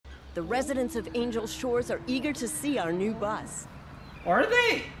The residents of Angel Shores are eager to see our new bus. Are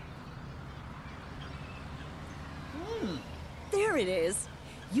they? There it is.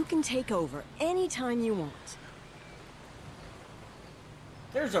 You can take over anytime you want.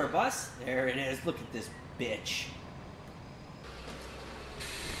 There's our bus. There it is. Look at this bitch.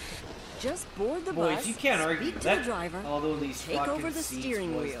 Just board the Boys, bus. you can't argue speak with to that. the driver. Although these take fucking over the seats,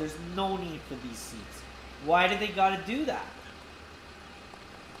 steering boys, wheel. there's no need for these seats. Why do they gotta do that?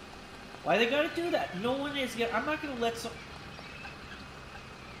 Why they gotta do that? No one is gonna. I'm not gonna let some.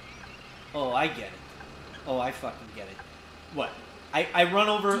 Oh, I get it. Oh, I fucking get it. What? I run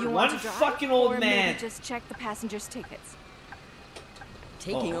over one fucking old man. Maybe just check the passengers' tickets.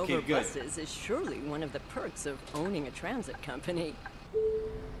 Taking over good. buses is surely one of the perks of owning a transit company.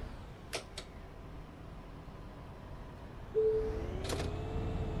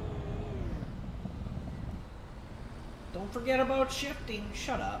 Don't forget about shifting.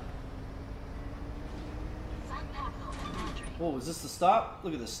 Shut up. Oh, is this the stop?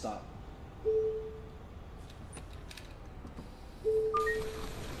 Look at this stop.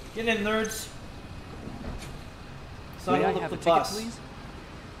 Get in, nerds. So May I hold up have the a ticket, bus. please?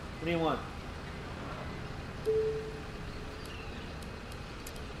 What do you want?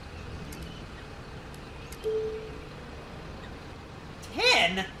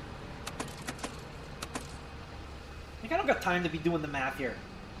 $10? Like, I don't got time to be doing the math here.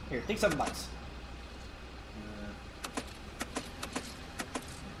 Here, take $7.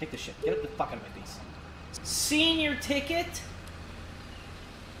 Take the shit. Get the fuck out of my face. Senior ticket?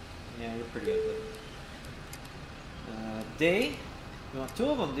 Yeah, you're pretty ugly. Day? You want 2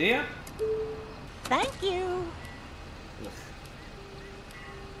 of them, do you? Thank you.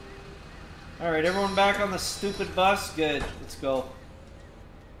 Alright, everyone back on the stupid bus? Good. Let's go.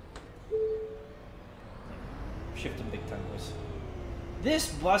 Shifting big time, boys.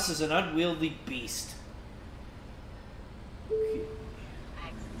 This bus is an unwieldy beast.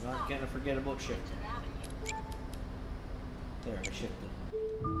 I'm not gonna forget about shifting. There, I shifted.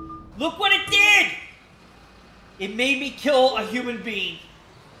 Look what it did! It made me kill a human being.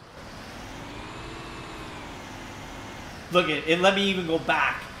 Look at it. It let me even go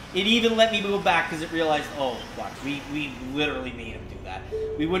back. It even let me go back because it realized, oh, fuck, we literally made him do that.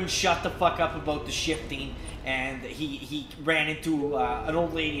 We wouldn't shut the fuck up about the shifting, and he ran into an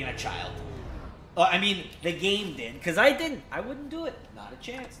old lady and a child. I mean, the game did, because I didn't. I wouldn't do it. Not a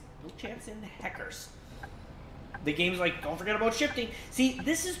chance. No chance in the heckers. The game's like, don't forget about shifting. See,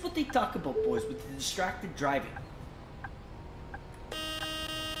 this is what they talk about, boys, with the distracted driving.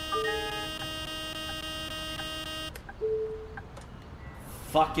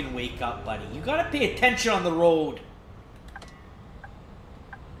 Fucking wake up, buddy. You gotta pay attention on the road.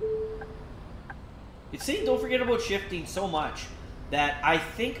 You see, don't forget about shifting so much that I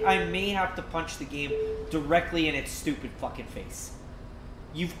think I may have to punch the game directly in its stupid fucking face.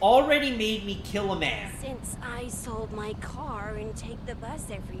 You've already made me kill a man. Since I sold my car and take the bus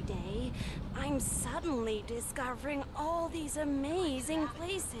every day, I'm suddenly discovering all these amazing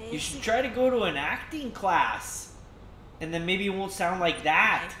places. You should try to go to an acting class. And then maybe it won't sound like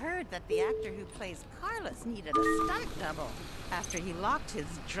that. I heard that the actor who plays Carlos needed a stunt double after he locked his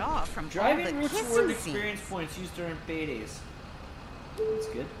jaw from Driving all the routes kissing reward scenes. experience points used during paydays. That's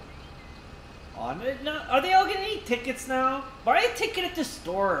good. On it? No, are they all getting any tickets now? Buy a ticket at the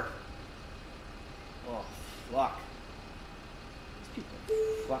store. Oh, fuck. These people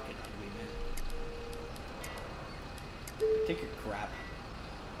are fucking ugly, man. Take your crap.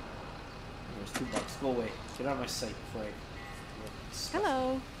 There's $2. Go away. Get out of my sight before I...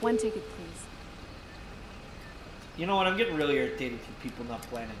 Hello. One ticket, please. You know what? I'm getting really irritated with people not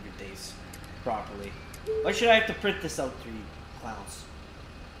planning your days properly. Why should I have to print this out to you clowns?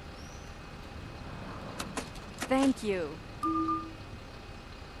 Thank you.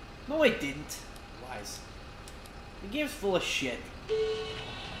 No, I didn't. Lies. The game's full of shit.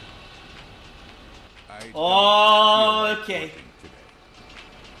 Oh, okay.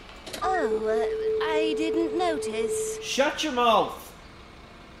 Oh, I didn't notice. Shut your mouth.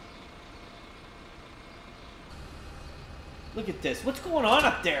 Look at this. What's going on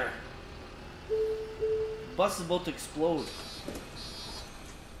up there? The bus is about to explode.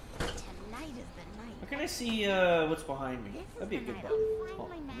 Tonight is the night. How can I see what's behind me? That'd be a good button. Oh,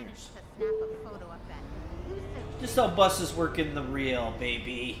 mirrors. Just how buses work in the real,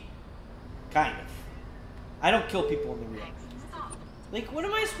 baby. Kind of. I don't kill people in the real. Like, what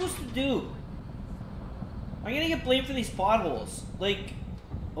am I supposed to do? I'm gonna get blamed for these potholes. Like,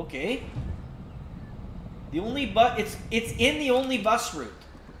 okay. The only it's in the only bus route.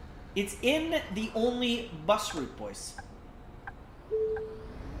 It's in the only bus route, boys.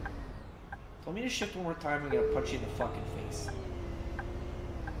 Tell me to shift one more time, I'm gonna punch you in the fucking face.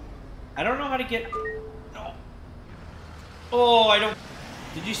 I don't know how to get... No. Oh, I don't...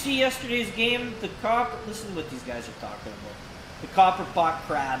 Did you see yesterday's game? The copper... Listen to what these guys are talking about. The copper pot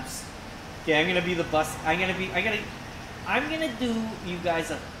crabs. Okay, I'm gonna be the bus... I'm gonna do you guys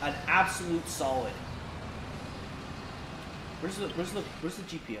an absolute solid. Where's the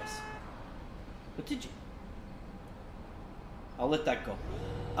GPS? What did you... I'll let that go.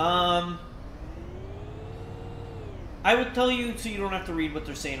 I would tell you so you don't have to read what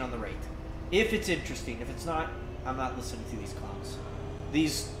they're saying on the right. If it's interesting. If it's not, I'm not listening to these clowns.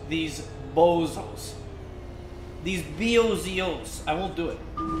 These bozos. These BOZOs. I won't do it.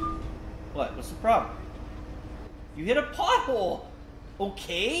 What? What's the problem? You hit a pothole.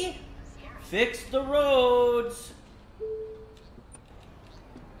 Okay. Fix the roads.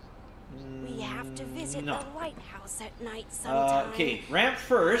 We have to visit No. the White House at night sometime. Okay, ramp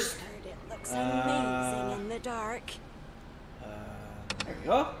first. I heard it looks amazing in the dark. There we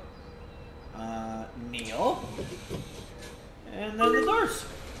go. Kneel. And then the doors.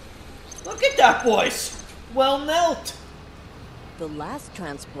 Look at that, boys. Well knelt. The last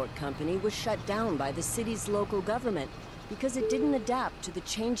transport company was shut down by the city's local government because it didn't adapt to the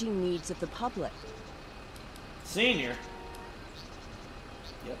changing needs of the public. Senior.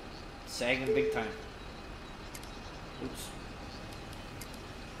 Yep. Sagging big time. Oops.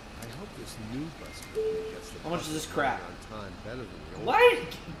 I hope this new bus company gets the How much is this buses crap? running on time better than the old. Why?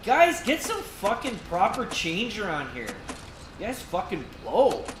 Guys, get some fucking proper change around here. You guys fucking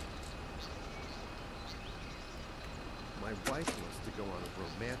blow. My wife wants to go on a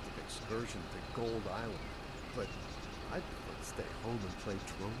romantic excursion to Gold Island, but I'd prefer to stay home and play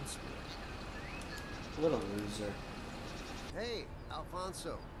drones with her. What a loser. Hey,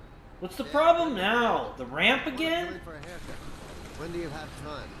 Alfonso. What's the problem now? The ramp Wanna again? come in for a haircut? When do you have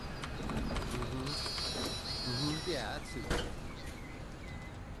time? Yeah, that's it.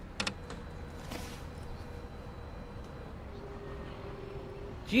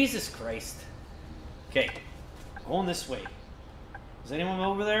 Jesus Christ. Okay, going this way. Is anyone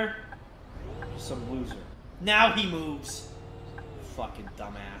over there? Some loser. Now he moves. Fucking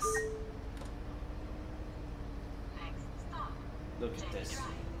dumbass. Look at this.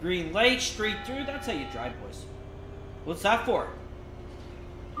 Green light, straight through. That's how you drive, boys. What's that for?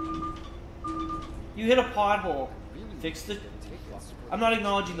 You hit a pothole. Fix the... I'm not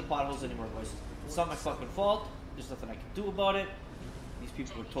acknowledging the potholes anymore, boys. It's not my fucking fault. There's nothing I can do about it. These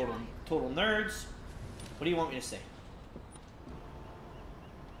people are total nerds. What do you want me to say?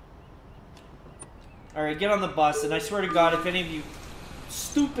 Alright, get on the bus, and I swear to God, if any of you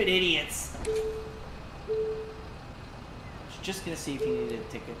stupid idiots... I was just gonna see if he needed a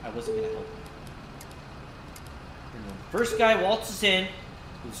ticket. I wasn't gonna help him. And the first guy waltzes in,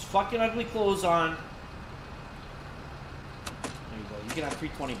 with his fucking ugly clothes on. There you go. You can have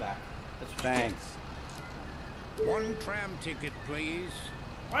 320 back. That's what you get. Thanks. One tram ticket, please.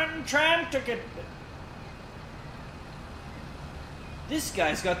 One tram ticket. This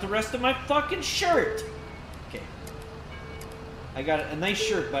guy's got the rest of my fucking shirt. Okay. I got a nice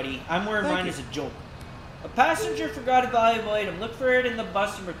shirt, buddy. I'm wearing mine as a joke. A passenger forgot a valuable item. Look for it in the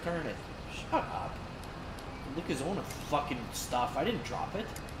bus and return it. Shut up. Look his own fucking stuff. I didn't drop it.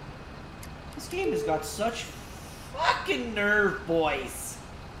 This game has got such fucking nerve, boys.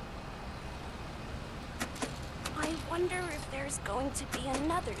 I wonder if there's going to be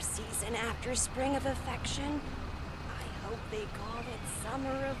another season after Spring of Affection. I hope they call it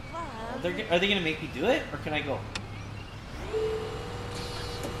Summer of Love. Are they gonna make me do it, or can I go?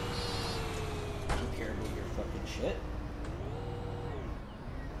 I don't care about your fucking shit.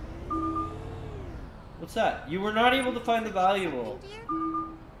 What's that? You were not able to find the valuable.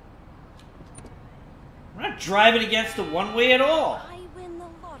 We're not driving against the one-way at all. I win the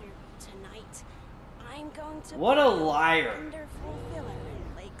lottery tonight. I'm going to What a buy liar. wonderful villa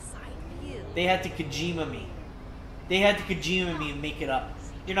in Lakeside View. They had to Kojima me. They had to Kojima me and make it up.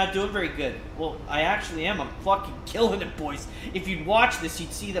 You're not doing very good. Well, I actually am. I'm fucking killing it, boys. If you'd watch this,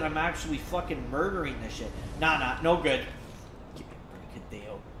 you'd see that I'm actually fucking murdering this shit. Nah, no good. Give me a break,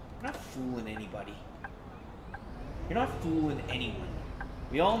 Hideo. You're not fooling anybody. You're not fooling anyone.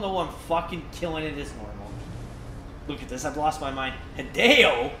 We all know I'm fucking killing it as normal. Look at this. I've lost my mind.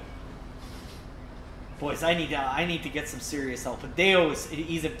 Hideo? Boys, I need to get some serious help. Hideo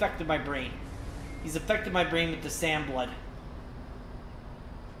he's affected my brain. He's affected my brain with the sand blood.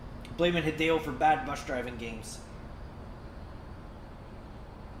 Blaming Hideo for bad bus driving games.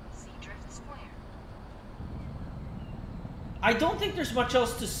 I don't think there's much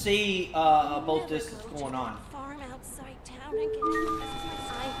else to say about this that's going on. Farm outside town again.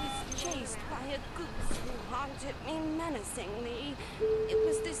 I was chased by goose who haunted me menacingly. It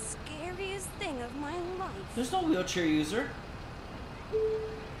was the scariest thing of my life. There's no wheelchair user.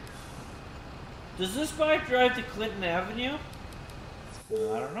 Does this bike drive to Clinton Avenue? I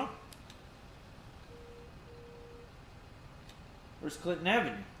don't know. Where's Clinton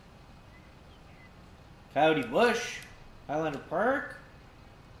Avenue? Coyote Bush? Highlander Park?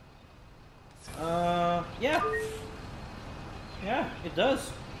 Yeah. Yeah, it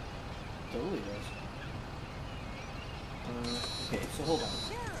does. Totally does. Okay, so hold on.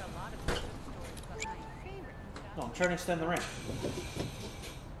 There are a lot of good stories behind favorite. No, I'm trying to extend the ramp.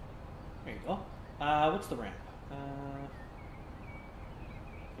 There you go. What's the ramp?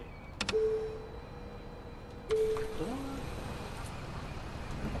 Okay.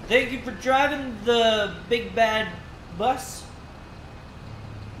 Thank you for driving the big bad bus.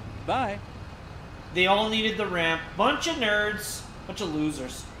 Bye. They all needed the ramp. Bunch of nerds. Bunch of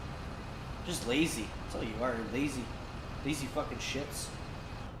losers. Just lazy. That's all you are. Lazy. Lazy fucking shits.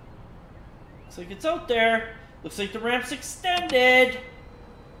 Looks like it's out there. Looks like the ramp's extended.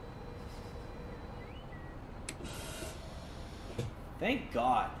 Thank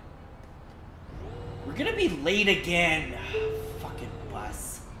God. We're gonna be late again. Fucking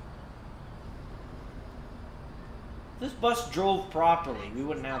bus. If this bus drove properly, we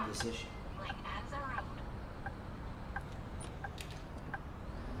wouldn't have this issue.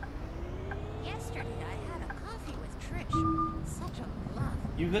 Yesterday I had a coffee with Trish. Such a love.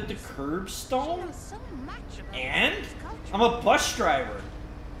 You got the She curbstone? knows so much about And? Irish culture. I'm a bus driver.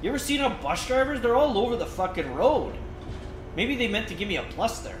 You ever seen a bus drivers? They're all over the fucking road. Maybe they meant to give me a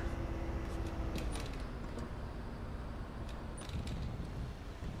plus there.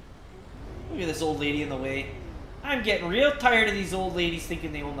 Look at this old lady in the way. I'm getting real tired of these old ladies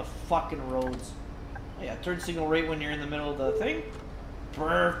thinking they own the fucking roads. Oh yeah, turn signal right when you're in the middle of the thing.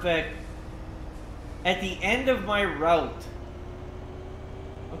 Perfect. At the end of my route.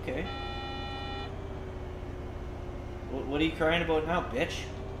 Okay. What are you crying about now, bitch?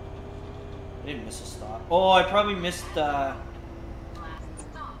 I didn't miss a stop. Oh, I probably missed, Last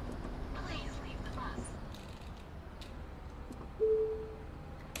stop. Please leave the bus.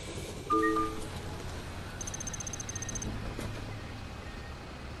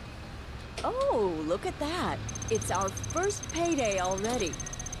 Oh, look at that. It's our first payday already.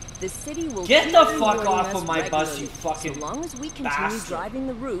 The city will Get keep the fuck rewarding off us of my bus, you regularly, fucking so long as we continue bastard. driving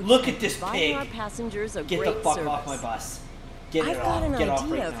the routes Look and at this providing pig. our passengers a Get great the fuck service. off my bus. Get it I've off. got an Get off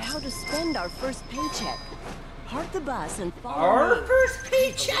idea right of now. how to spend our first paycheck. Park the bus and follow Our me. first I've got a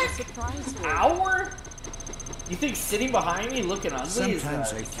paycheck? surprise for you. Our? You think sitting behind me looking ugly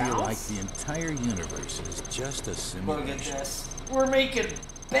Sometimes is, I feel like counts? the entire universe is just a Look at simulation. this. We're making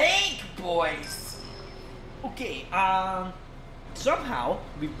bank, boys. Okay, somehow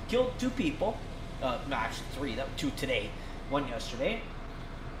we killed 2 people. No, actually 3. That 2 today. 1 yesterday.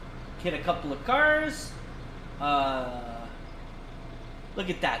 Hit a couple of cars. Look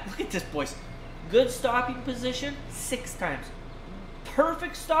at that. Look at this, boys. Good stopping position 6 times.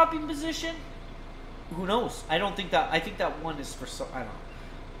 Perfect stopping position. Who knows? I don't think that. I think that one is for some. I don't know.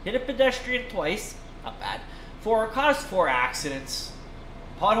 Hit a pedestrian twice. Not bad. Caused 4 accidents.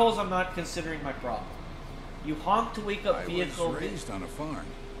 Potholes. I'm not considering my problem. You honk to wake up I vehicle. was raised on a farm.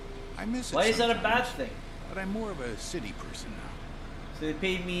 I miss it Why is that a bad sometimes, thing? But I'm more of a city person now. So they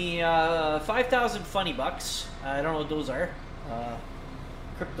paid me 5,000 funny bucks. I don't know what those are.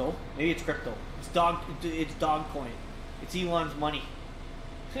 Crypto. Maybe it's crypto. It's dog. It's dog coin. It's Elon's money.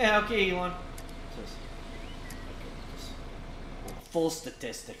 Yeah. Okay, Elon. Full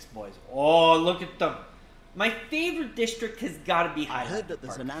statistics, boys. Oh, look at them. My favorite district has got to be I Highland heard that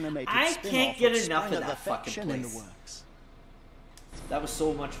there's Park. an animated I spin-off can't get of enough Spring of that fucking Affection in the place. works. That was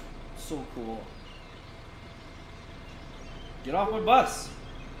so cool. Get off my bus.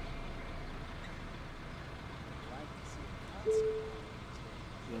 You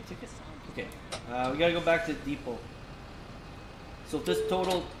got a ticket? Okay. We gotta go back to the depot. So if this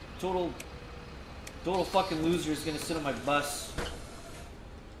total fucking loser is gonna sit on my bus.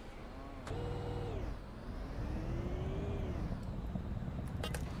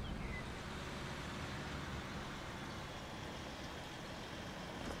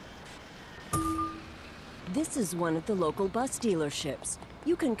 This is one of the local bus dealerships.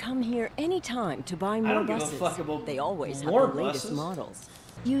 You can come here anytime to buy more don't give a buses. fuck about They always have more the latest buses. models.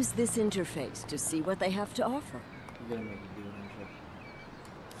 Use this interface to see what they have to offer. We're gonna make it do an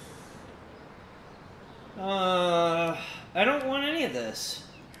intro. I don't want any of this.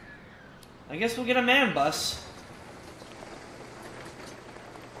 I guess we'll get a man bus.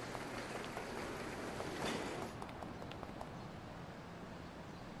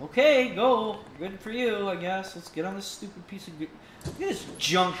 Okay, go. Good for you, I guess. Let's get on this stupid piece of... Look at this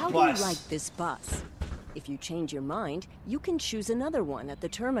junk How bus. do you like this bus? If you change your mind, you can choose another one at the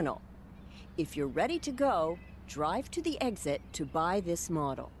terminal. If you're ready to go, drive to the exit to buy this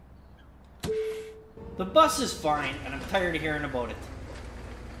model. The bus is fine, and I'm tired of hearing about it.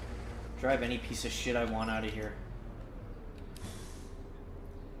 Drive any piece of shit I want out of here.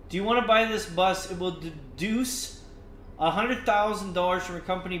 Do you want to buy this bus? It will deduce $100,000 from a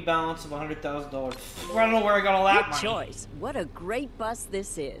company balance of $100,000. I don't know where I got all that money. Good choice. What a great bus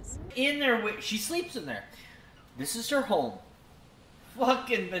this is. In there, she sleeps in there. This is her home.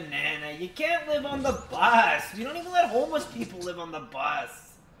 Fucking banana. You can't live on the bus. You don't even let homeless people live on the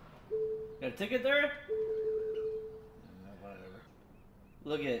bus. Got a ticket there? Whatever.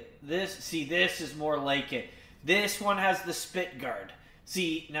 Look at this. See, this is more like it. This one has the spit guard.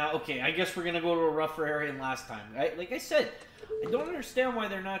 See, now, okay, I guess we're going to go to a rougher area than last time. Like I said, I don't understand why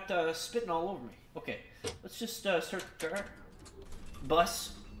they're not spitting all over me. Okay, let's just start the car.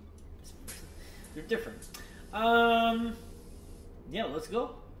 Bus. They're different. Yeah, let's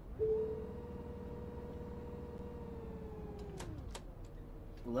go.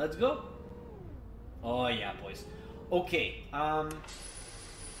 Let's go. Oh, yeah, boys. Okay, hold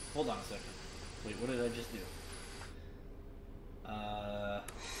on a second. Wait, what did I just do?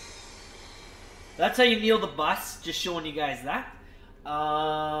 That's how you kneel the bus. Just showing you guys that.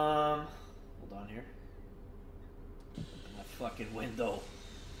 Hold on here. Open that fucking window.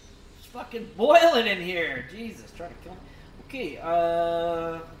 It's fucking boiling in here. Jesus, trying to kill me. Okay,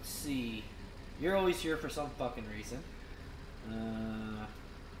 let's see. You're always here for some fucking reason. You're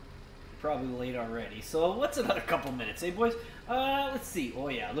probably late already. So what's another couple minutes, eh, boys? Let's see. Oh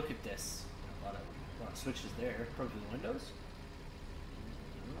yeah, look at this. A lot of switches there. Probably the windows.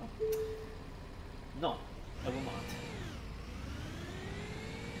 No, I will not.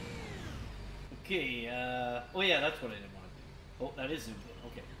 Okay, oh yeah, that's what I didn't want to do. Oh, that is zoomed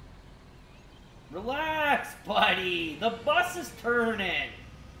in, okay. Relax, buddy! The bus is turning!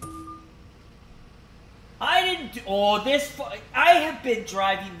 I didn't do, I have been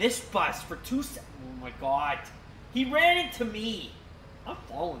driving this bus for 2 seconds. Oh my god. He ran into me. I'm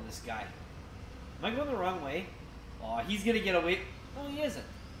following this guy. Am I going the wrong way? Oh, he's gonna get away. No, he isn't.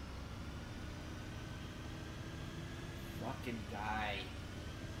 Fucking guy.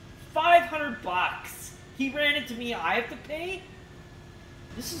 $500. He ran into me. I have to pay.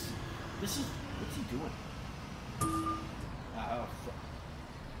 This is. What's he doing? Oh,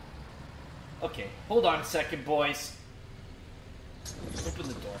 okay, hold on a second, boys. Open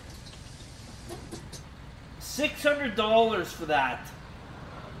the door. $600 for that.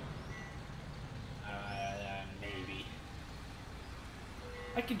 Maybe.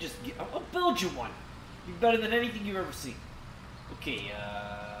 I can just get. I'll build you one. Be better than anything you've ever seen. Okay,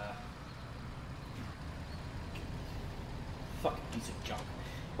 fucking piece of junk.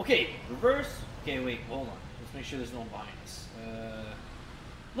 Okay, reverse. Okay, wait, hold on. Let's make sure there's no one behind us.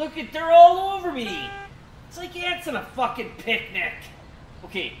 Look at, they're all over me! It's like ants in a fucking picnic.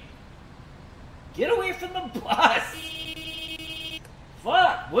 Okay. Get away from the bus!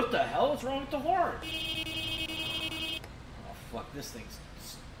 Fuck! What the hell is wrong with the horn? Oh, fuck, this thing's...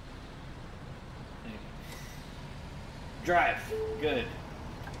 Anyway. Drive. Good.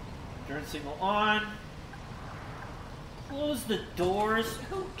 Turn signal on. Close the doors.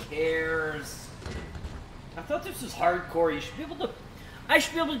 Who cares? I thought this was hardcore. You should be able to... I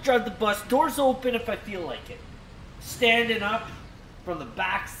should be able to drive the bus. Doors open if I feel like it. Standing up from the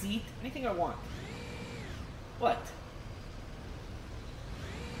back seat. Anything I want. What?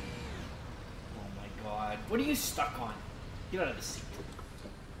 Oh my god. What are you stuck on? Get out of the seat.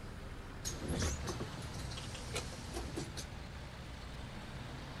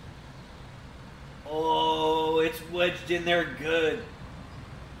 Oh, it's wedged in there good.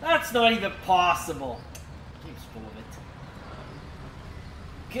 That's not even possible. Game's full of it.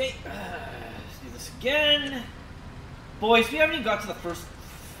 Okay, let's do this again. Boys, we haven't even got to the first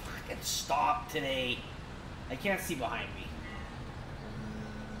freaking stop today. I can't see behind me.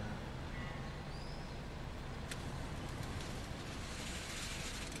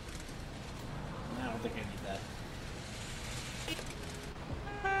 I don't think I need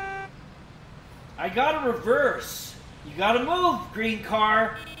that. I gotta reverse. You gotta move, green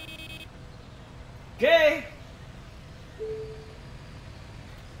car. Okay. Close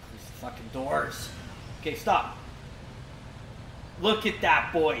the fucking doors. Okay, stop. Look at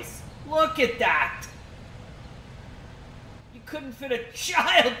that, boys. Look at that. You couldn't fit a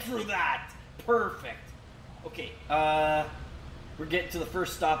child through that. Perfect. Okay, we're getting to the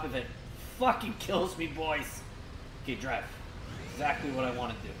first stop of it. Fucking kills me, boys. Okay, drive. exactly what I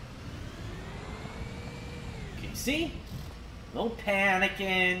want to do. Okay, see? No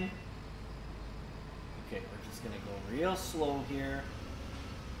panicking. Okay, we're just gonna go real slow here.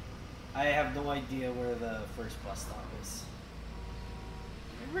 I have no idea where the first bus stop is.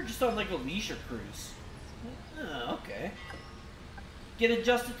 Maybe we're just on like a leisure cruise. Oh, okay. Get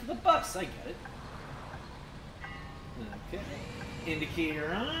adjusted to the bus, I get it. Okay.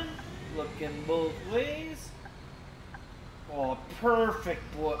 Indicator on. Looking both ways. Oh, perfect,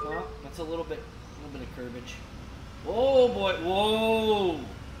 boy. Oh, that's a little bit of curbage. Oh boy, whoa!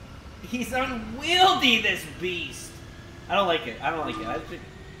 He's unwieldy, this beast. I don't like it. I don't like it. I think.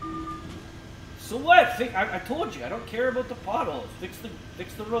 So what? I told you I don't care about the potholes. Fix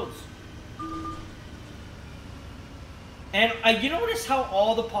the roads. And you notice how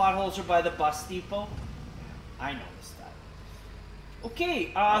all the potholes are by the bus depot? I noticed that.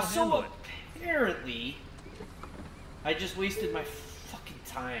 Okay, so apparently I just wasted my fucking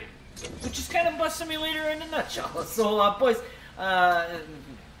time, which is kind of Bus Simulator in a nutshell. So, boys,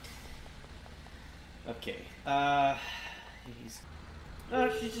 okay,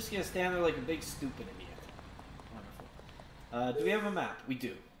 she's just gonna stand there like a big stupid idiot. Wonderful. Do we have a map? We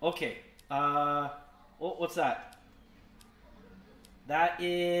do. Okay. What's that? That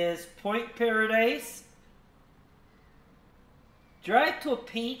is Point Paradise. Drive to a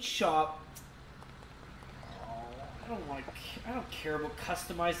paint shop. Oh, I don't care about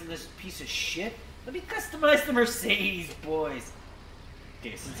customizing this piece of shit. Let me customize the Mercedes, boys.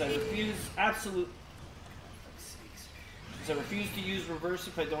 Okay, since I refuse to use reverse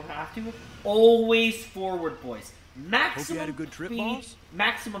if I don't have to, always forward, boys. Maximum Hope you had a good trip, speed, boss?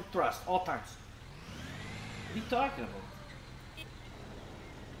 maximum thrust, all times. What are you talking about?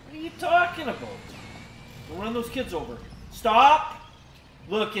 What are you talking about? Don't run those kids over. Stop!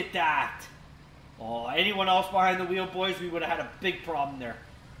 Look at that. Oh, anyone else behind the wheel, boys, we would have had a big problem there.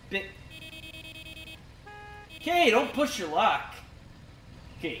 Okay, don't push your luck.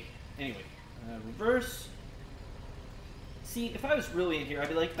 Okay, anyway. Reverse. See, if I was really in here, I'd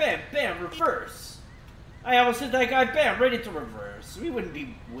be like, bam, bam, reverse. I almost hit that guy, bam, right into reverse. We wouldn't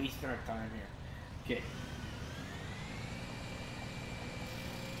be wasting our time here. Okay.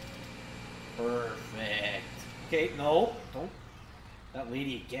 Perfect. Okay, no, don't. That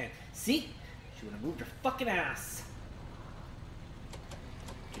lady again. See? She would have moved her fucking ass.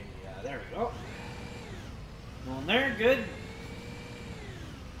 Okay, there we go. Going there, good.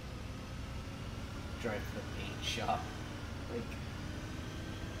 Drive to the paint shop. Like,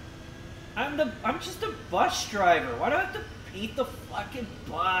 I'm just a bus driver. Why do I have to paint the fucking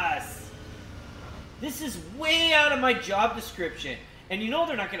bus? This is way out of my job description. And you know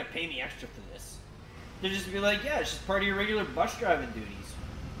they're not going to pay me extra for this. They're just going to be like, yeah, it's just part of your regular bus driving duties.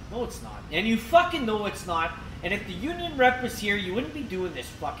 No, it's not. And you fucking know it's not. And if the union rep was here, you wouldn't be doing this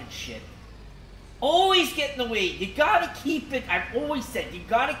fucking shit. Always get in the way. You got to keep it, I've always said, you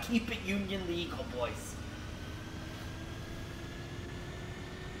got to keep it union legal, boys.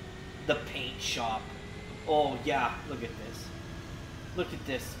 The paint shop. Oh, yeah, look at this. Look at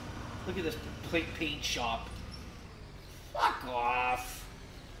this. Look at this paint shop. Fuck off.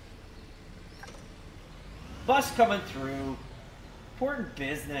 Bus coming through. Important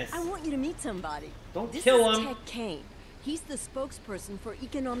business. I want you to meet somebody. Don't this kill is him. Ted Kane. He's the spokesperson for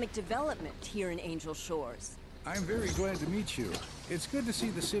economic development here in Angel Shores. I'm very glad to meet you. It's good to see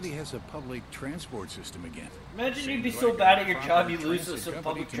the city has a public transport system again. Imagine you'd be Seems so like bad a at your job you proper lose transit a company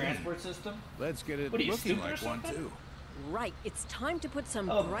public to me. transport system? Let's get it What are you, looking stupid or like one something? too. Right, it's time to put some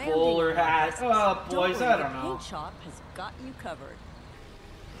A branding bowler on hat. this. Oh, boys, worry, I don't the know. paint shop has got you covered.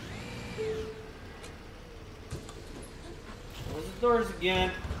 Close the doors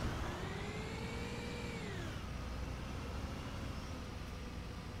again.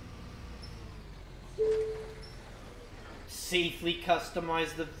 Safely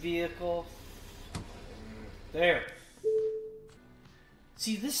customize the vehicle. There.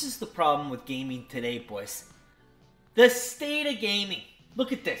 See, this is the problem with gaming today, boys. The state of gaming.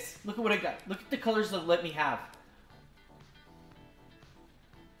 Look at this. Look at what I got. Look at the colors they'll let me have.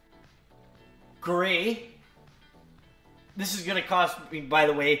 Gray. This is gonna cost me, by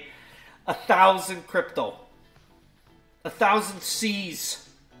the way, 1,000 crypto. 1,000 C's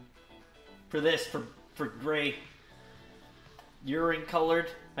for this, for gray. Urine colored,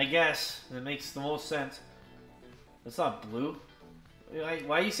 I guess. That makes the most sense. That's not blue. Why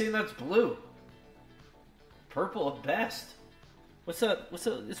are you saying that's blue? Purple at best. What's that?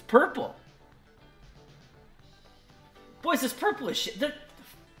 It's purple. Boys, it's purplish shit.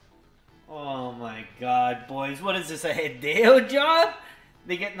 Oh my god, boys. What is this, a Hideo job?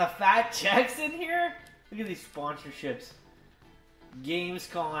 They getting the fat checks in here? Look at these sponsorships.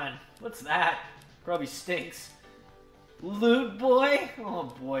 Gamescon. What's that? Probably stinks. Loot boy? Oh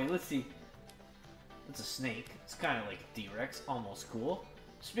boy, let's see. It's a snake. It's kind of like a T-Rex. Almost cool.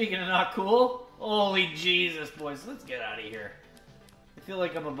 Speaking of not cool, holy Jesus, boys. Let's get out of here. I feel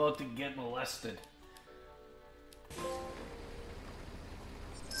like I'm about to get molested.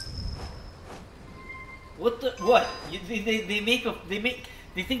 What the? What? They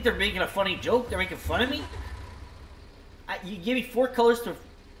think they're making a funny joke? They're making fun of me? You gave me 4 colors to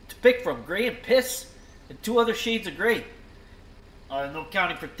pick from. Gray and piss. And 2 other shades of gray. No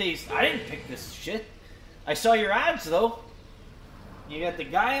counting for taste. I didn't pick this shit. I saw your ads, though. You got the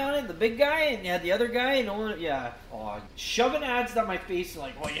guy on it, the big guy, and you had the other guy, and yeah. Oh, shoving ads down my face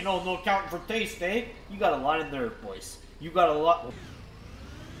like, well, you know, no counting for taste, eh? You got a lot of nerve, boys. You got a lot.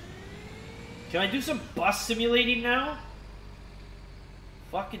 Can I do some bus simulating now?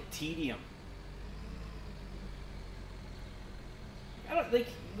 Fucking tedium. I don't like.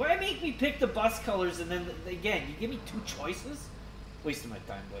 Why make me pick the bus colors and then again you give me 2 choices? Wasting my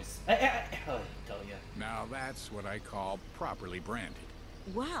time, boys. I tell you. Now that's what I call properly branded.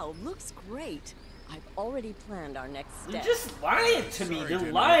 Wow, looks great. I've already planned our next step. They're just lying to me. Sorry They're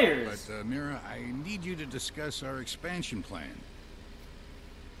to liars. interrupt, But Mira, I need you to discuss our expansion plan.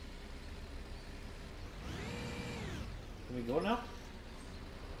 Can we go now?